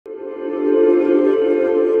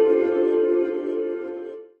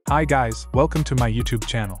Hi guys, welcome to my YouTube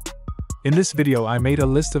channel. In this video I made a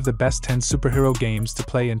list of the best 10 superhero games to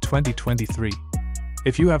play in 2023.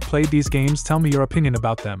 If you have played these games, tell me your opinion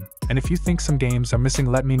about them, and if you think some games are missing,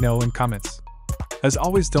 let me know in comments. As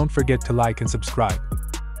always, don't forget to like and subscribe.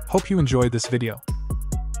 Hope you enjoyed this video.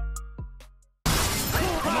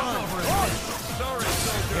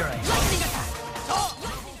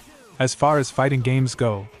 As far as fighting games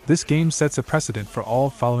go, this game sets a precedent for all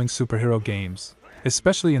following superhero games,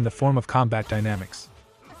 especially in the form of combat dynamics.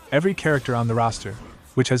 Every character on the roster,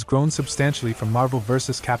 which has grown substantially from Marvel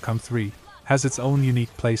vs. Capcom 3, has its own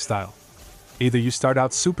unique playstyle. Either you start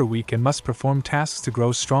out super weak and must perform tasks to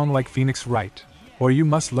grow strong like Phoenix Wright, or you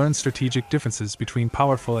must learn strategic differences between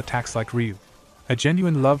powerful attacks like Ryu. A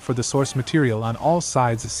genuine love for the source material on all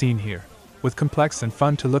sides is seen here, with complex and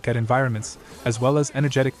fun to look at environments, as well as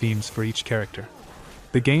energetic themes for each character.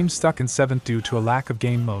 The game stuck in 7th due to a lack of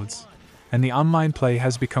game modes, and the online play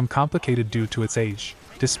has become complicated due to its age,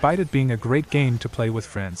 despite it being a great game to play with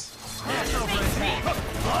friends.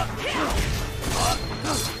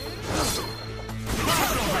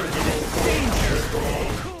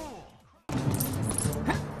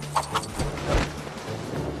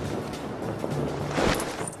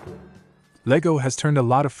 LEGO has turned a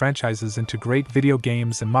lot of franchises into great video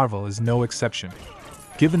games, and Marvel is no exception.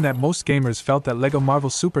 Given that most gamers felt that LEGO Marvel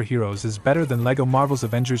Superheroes is better than LEGO Marvel's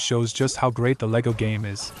Avengers, shows just how great the LEGO game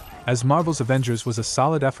is, as Marvel's Avengers was a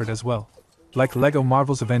solid effort as well. Like LEGO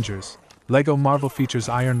Marvel's Avengers, LEGO Marvel features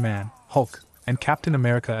Iron Man, Hulk, and Captain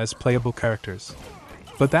America as playable characters.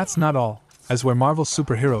 But that's not all, as where Marvel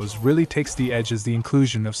Superheroes really takes the edge is the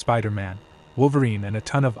inclusion of Spider-Man, Wolverine, and a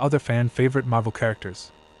ton of other fan-favorite Marvel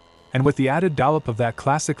characters. And with the added dollop of that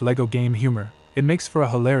classic LEGO game humor, it makes for a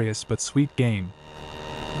hilarious but sweet game.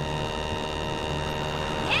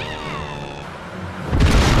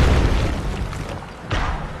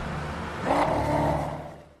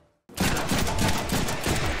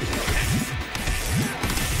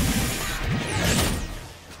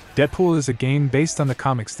 Deadpool is a game based on the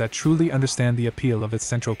comics that truly understand the appeal of its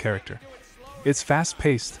central character. It's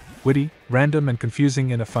fast-paced, witty, random, and confusing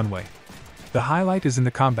in a fun way. The highlight is in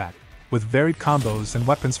the combat, with varied combos and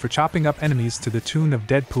weapons for chopping up enemies to the tune of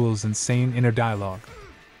Deadpool's insane inner dialogue.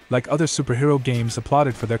 Like other superhero games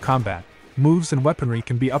applauded for their combat, moves and weaponry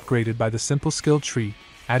can be upgraded by the simple skill tree,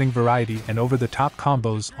 adding variety and over-the-top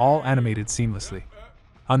combos, all animated seamlessly.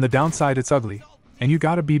 On the downside, it's ugly, and you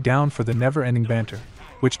gotta be down for the never-ending banter,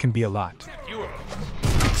 which can be a lot.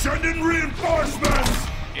 Send in reinforcements!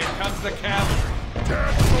 Here comes the cavalry.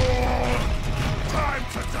 Deadpool! Time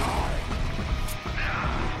to die!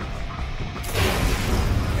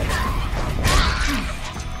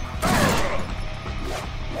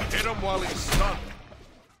 Hit him while he's stunned.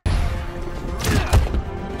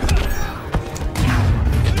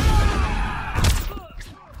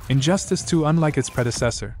 Injustice 2, unlike its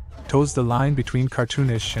predecessor, toes the line between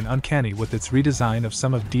cartoonish and uncanny with its redesign of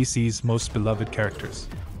some of DC's most beloved characters.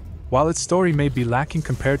 While its story may be lacking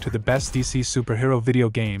compared to the best DC superhero video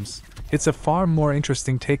games, it's a far more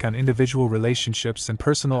interesting take on individual relationships and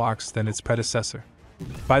personal arcs than its predecessor.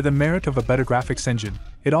 By the merit of a better graphics engine,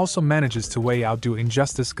 it also manages to way outdo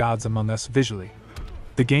Injustice Gods Among Us visually.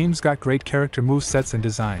 The game's got great character movesets and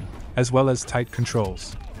design, as well as tight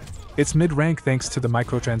controls. It's mid-rank thanks to the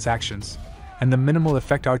microtransactions, and the minimal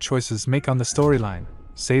effect our choices make on the storyline,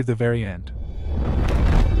 save the very end.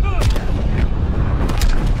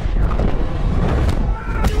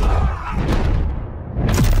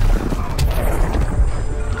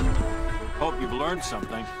 Hope you've learned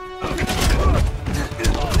something.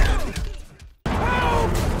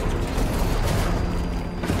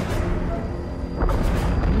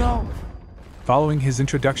 No! Following his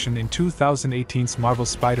introduction in 2018's Marvel's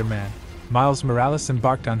Spider-Man, Miles Morales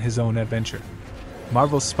embarked on his own adventure.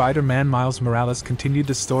 Marvel's Spider-Man Miles Morales continued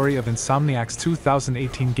the story of Insomniac's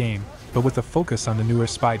 2018 game, but with a focus on the newer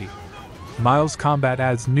Spidey. Miles' combat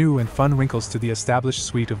adds new and fun wrinkles to the established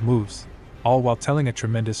suite of moves, all while telling a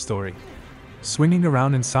tremendous story. Swinging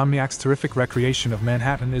around Insomniac's terrific recreation of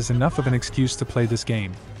Manhattan is enough of an excuse to play this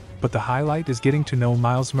game, but the highlight is getting to know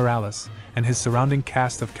Miles Morales and his surrounding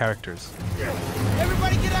cast of characters.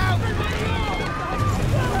 Everybody get out!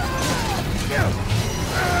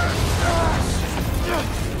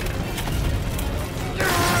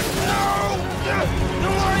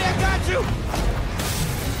 Don't worry, I got you!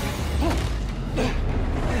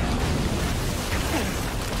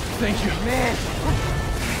 Thank you. Man!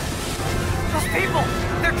 Those people!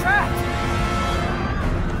 They're trapped!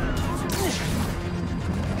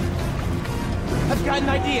 I've got an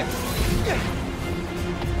idea!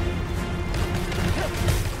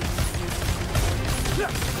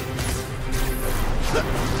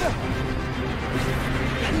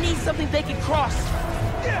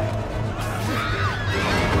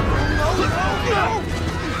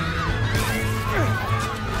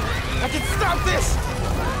 about this!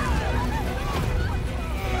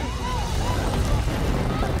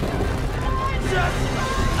 Just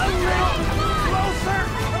a little closer!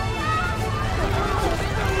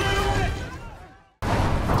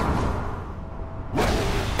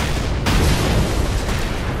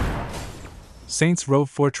 Saints Row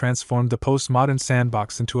 4 transformed the postmodern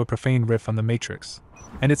sandbox into a profane riff on the Matrix,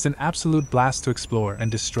 and it's an absolute blast to explore and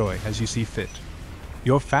destroy as you see fit.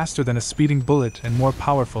 You're faster than a speeding bullet and more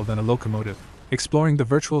powerful than a locomotive, exploring the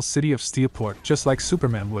virtual city of Steelport just like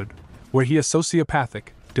Superman would, were he a sociopathic,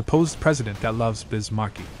 deposed president that loves Biz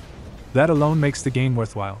Markie. That alone makes the game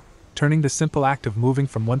worthwhile, turning the simple act of moving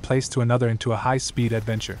from one place to another into a high-speed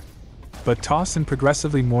adventure. But toss in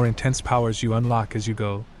progressively more intense powers you unlock as you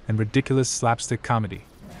go, and ridiculous slapstick comedy.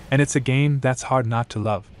 And it's a game that's hard not to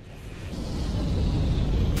love.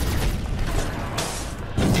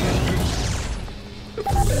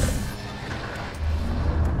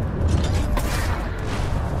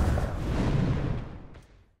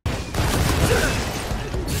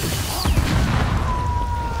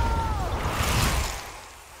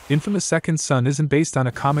 Infamous Second Son isn't based on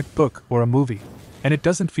a comic book or a movie, and it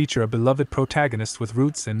doesn't feature a beloved protagonist with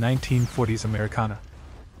roots in 1940s Americana.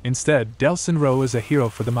 Instead, Delsin Rowe is a hero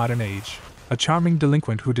for the modern age, a charming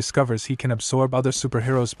delinquent who discovers he can absorb other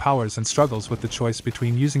superheroes' powers and struggles with the choice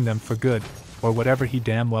between using them for good or whatever he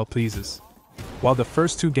damn well pleases. While the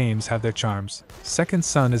first two games have their charms, Second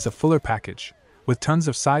Son is a fuller package, with tons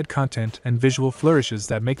of side content and visual flourishes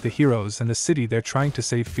that make the heroes and the city they're trying to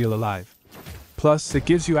save feel alive. Plus, it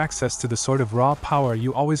gives you access to the sort of raw power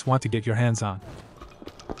you always want to get your hands on.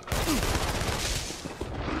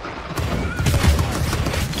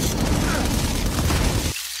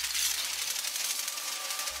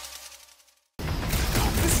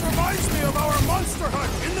 This reminds me of our monster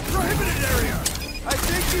hunt in the prohibited area! I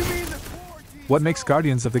think you mean the quarantine. What makes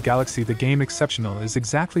Guardians of the Galaxy the game exceptional is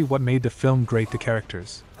exactly what made the film great: the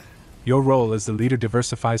characters. Your role as the leader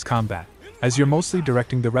diversifies combat, as you're mostly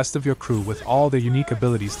directing the rest of your crew with all their unique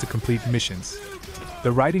abilities to complete missions.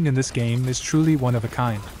 The writing in this game is truly one of a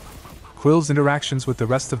kind. Quill's interactions with the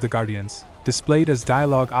rest of the Guardians, displayed as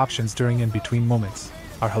dialogue options during and between moments,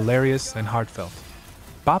 are hilarious and heartfelt.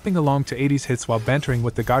 Bopping along to 80s hits while bantering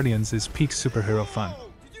with the Guardians is peak superhero fun.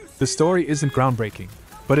 The story isn't groundbreaking,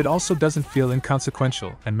 but it also doesn't feel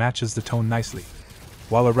inconsequential and matches the tone nicely.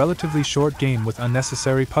 While a relatively short game with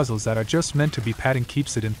unnecessary puzzles that are just meant to be padding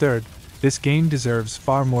keeps it in third, this game deserves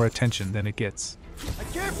far more attention than it gets. I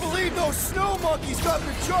can't believe those snow monkeys got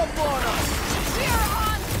the jump on us! We are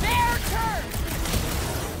on their turn!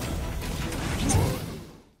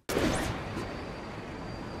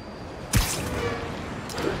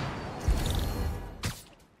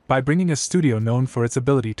 By bringing a studio known for its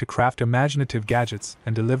ability to craft imaginative gadgets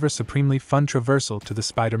and deliver supremely fun traversal to the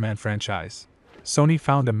Spider-Man franchise, Sony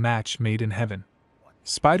found a match made in heaven.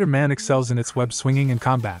 Spider-Man excels in its web swinging and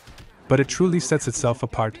combat, but it truly sets itself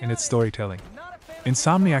apart in its storytelling.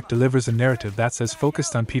 Insomniac delivers a narrative that's as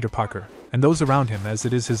focused on Peter Parker and those around him as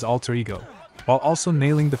it is his alter ego, while also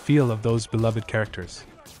nailing the feel of those beloved characters.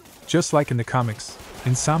 Just like in the comics,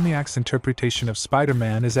 Insomniac's interpretation of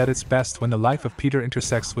Spider-Man is at its best when the life of Peter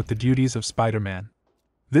intersects with the duties of Spider-Man.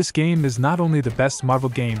 This game is not only the best Marvel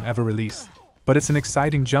game ever released, but it's an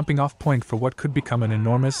exciting jumping-off point for what could become an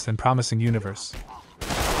enormous and promising universe.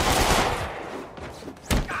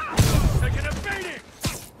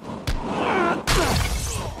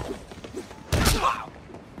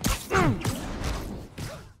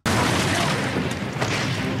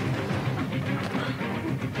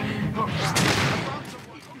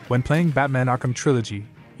 When playing Batman Arkham Trilogy,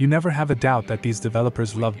 you never have a doubt that these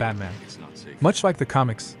developers love Batman. Much like the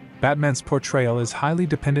comics, Batman's portrayal is highly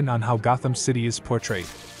dependent on how Gotham City is portrayed.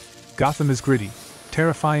 Gotham is gritty,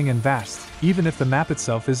 terrifying and vast, even if the map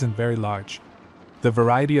itself isn't very large. The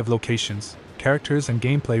variety of locations, characters and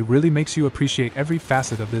gameplay really makes you appreciate every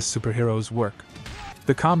facet of this superhero's work.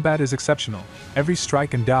 The combat is exceptional, every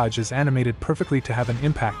strike and dodge is animated perfectly to have an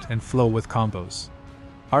impact and flow with combos.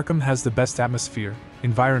 Arkham has the best atmosphere,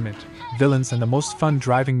 environment, villains and the most fun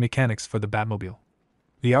driving mechanics for the Batmobile.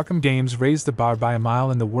 The Arkham games raise the bar by a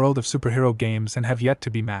mile in the world of superhero games and have yet to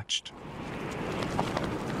be matched.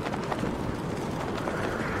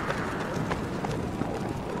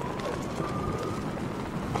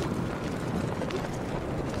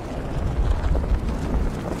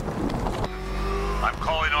 I'm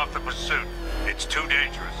calling off the pursuit. It's too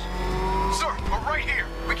dangerous. Sir, we're right here!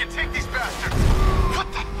 We can take these bastards! What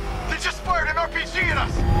the? They just fired an RPG at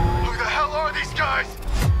us! Who the hell are these guys?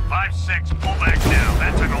 5-6, pull back now.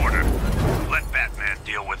 That's an order. Let Batman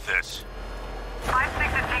deal with this. 5-6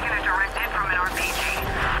 has taken a direct hit from an RPG.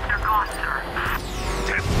 They're gone, sir.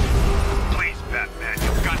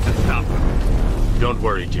 Don't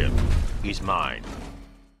worry, Jim. He's mine.